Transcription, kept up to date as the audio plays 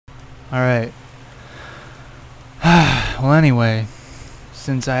Alright. Well, anyway,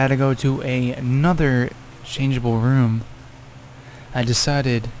 since I had to go to another changeable room, I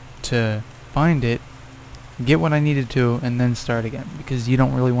decided to find it, get what I needed to, and then start again, because you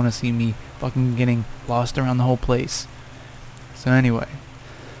don't really want to see me fucking getting lost around the whole place. So anyway,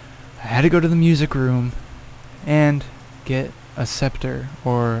 I had to go to the music room and get a scepter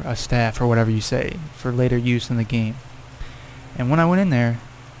or a staff or whatever you say for later use in the game. And when I went in there,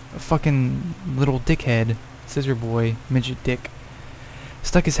 a fucking little dickhead, scissor boy, midget dick,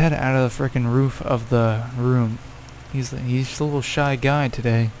 stuck his head out of the frickin' roof of the room. He's a little shy guy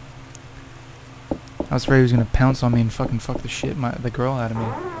today. I was afraid he was gonna pounce on me and fucking fuck the girl out of me.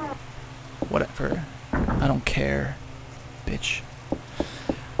 Whatever. I don't care, bitch.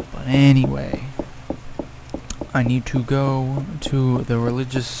 But anyway, I need to go to the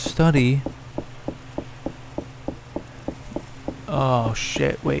religious study. Oh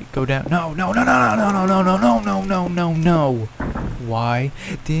shit, wait, go down. No. Why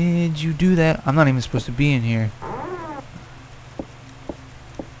did you do that? I'm not even supposed to be in here.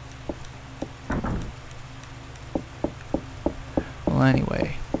 Well,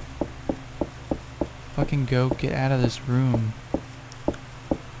 anyway. Fucking go get out of this room.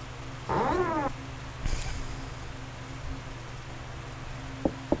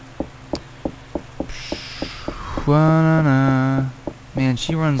 Man,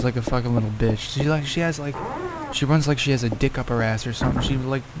 she runs like a fucking little bitch. She runs like she has a dick up her ass or something.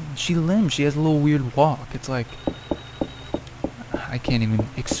 She limps. She has a little weird walk. It's like, I can't even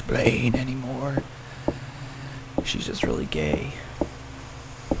explain anymore. She's just really gay.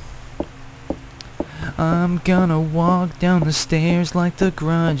 I'm gonna walk down the stairs like the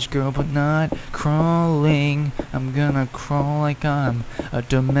Grudge Girl, but not crawling. I'm gonna crawl like I'm a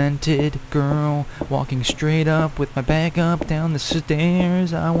demented girl, walking straight up with my back up down the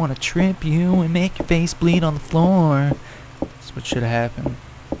stairs. I wanna trip you and make your face bleed on the floor. That's what should have happened.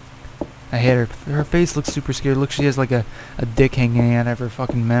 I hate her. Her face looks super scared. Look, she has like a dick hanging out of her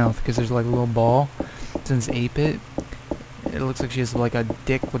fucking mouth because there's like a little ball. Since 8-bit, it looks like she has like a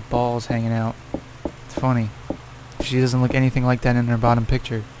dick with balls hanging out. It's funny. She doesn't look anything like that in her bottom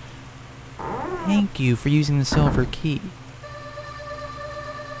picture. Thank you for using the silver key.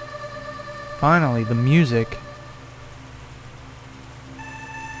 Finally, the music.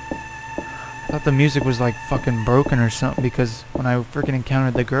 I thought the music was like fucking broken or something, because when I freaking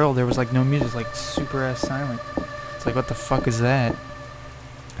encountered the girl, there was like no music, like super ass silent. It's like, what the fuck is that?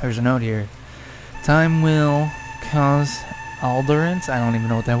 There's a note here. Time will cause alderance? I don't even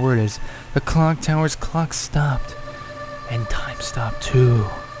know what that word is. The clock tower's clock stopped. And time stopped too.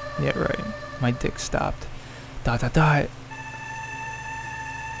 Yeah, right. My dick stopped. ...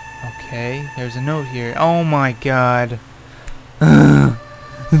 Okay, there's a note here. Oh my god. The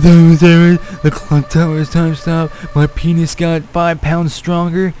clock tower's time stopped. My penis got 5 pounds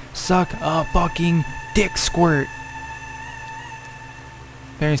stronger. Suck a fucking dick squirt.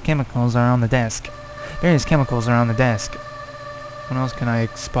 Various chemicals are on the desk. What else can I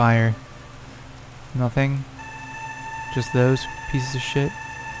expire? Nothing? Just those pieces of shit? ...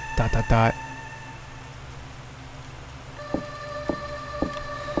 The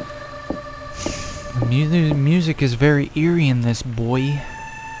music is very eerie in this, boy.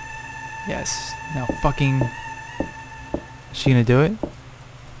 Yes. Now fucking... Is she gonna do it?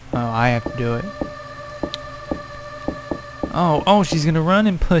 Oh, I have to do it. Oh, she's gonna run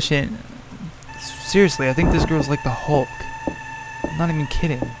and push it. Seriously, I think this girl's like the Hulk. I'm not even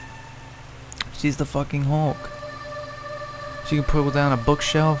kidding. She's the fucking Hulk. She can pull down a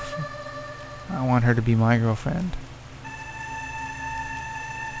bookshelf. I want her to be my girlfriend.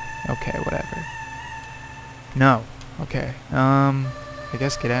 Okay, whatever. No. Okay. I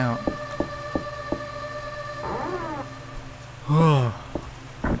guess get out. Oh,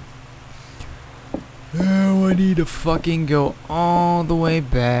 I need to fucking go all the way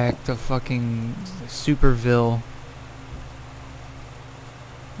back to fucking Superville.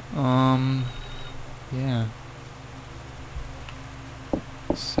 Yeah.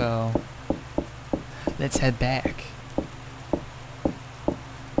 So, let's head back.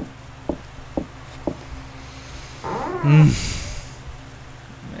 Man,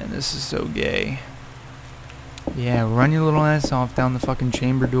 this is so gay. Yeah, run your little ass off down the fucking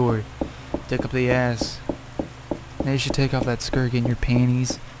chamber door. Dick up the ass. Now you should take off that skirt, get in your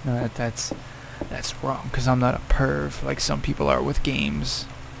panties. No, that's wrong, because I'm not a perv like some people are with games.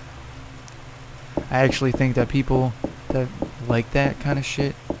 I actually think that people that like that kind of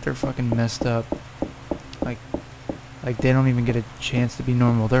shit, they're fucking messed up. Like they don't even get a chance to be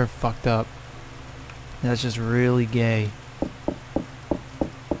normal. They're fucked up. That's just really gay.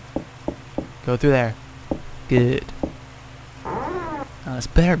 Go through there. Good. Now this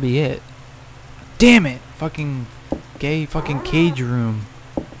better be it. Damn it! Fucking gay fucking cage room.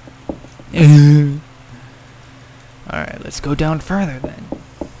 Alright, let's go down further then.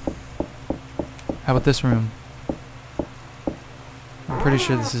 How about this room? I'm pretty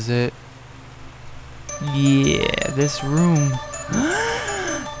sure this is it. Yeah, this room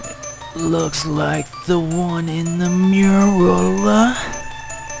looks like the one in the mural.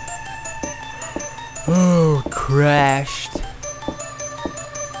 Oh, crashed.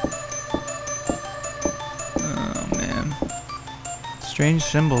 Oh, man. Strange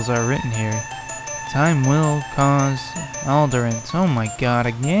symbols are written here. Time will cause aldernance. Oh my god,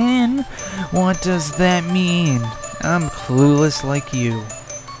 again? What does that mean? I'm clueless like you.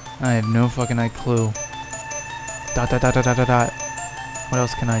 I have no fucking clue. Dot dot dot dot dot dot dot. What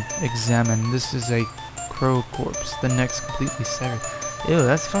else can I examine? This is a crow corpse. The neck's completely severed. Ew,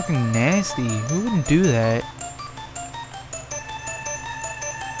 that's fucking nasty. Who wouldn't do that?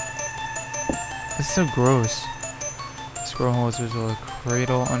 That's so gross. Scroll holes, there's a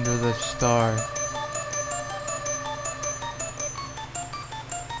cradle under the star.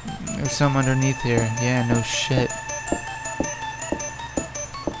 There's some underneath here. Yeah, no shit.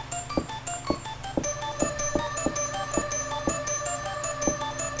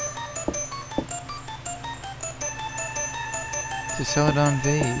 To Celadon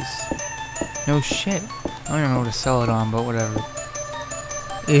vase. No shit. I don't even know what to sell it on, but whatever.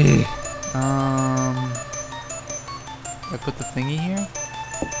 Ugh. I put the thingy here?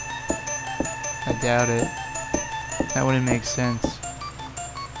 I doubt it. That wouldn't make sense.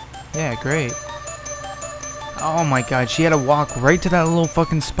 Yeah, great. Oh my god, she had to walk right to that little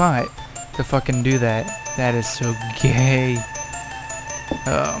fucking spot to fucking do that. That is so gay.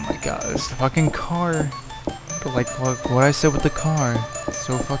 Oh my god, this fucking car. But like what I said with the car. It's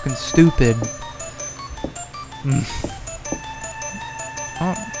so fucking stupid.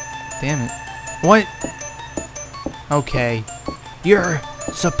 Oh, damn it. What? Okay. You're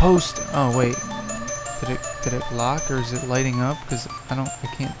supposed to... Oh, wait. Did it lock or is it lighting up? Because I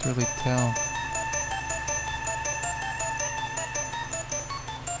can't really tell.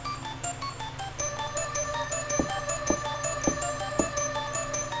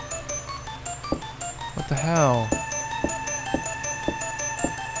 What the hell?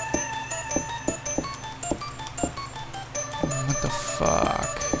 What the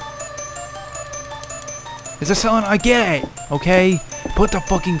fuck? Is this selling? I get it! Okay? Put the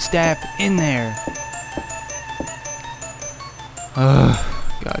fucking staff in there. Ugh,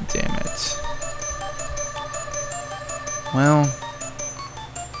 god damn it. Well,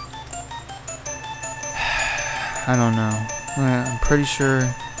 I don't know. I'm pretty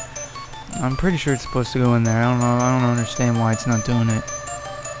sure it's supposed to go in there. I don't understand why it's not doing it.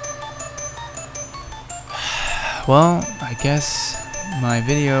 Well, I guess my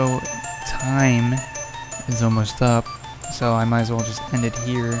video time is almost up, so I might as well just end it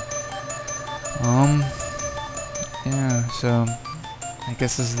here. Yeah, so I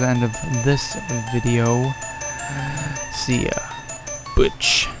guess this is the end of this video. See ya.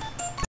 Butch.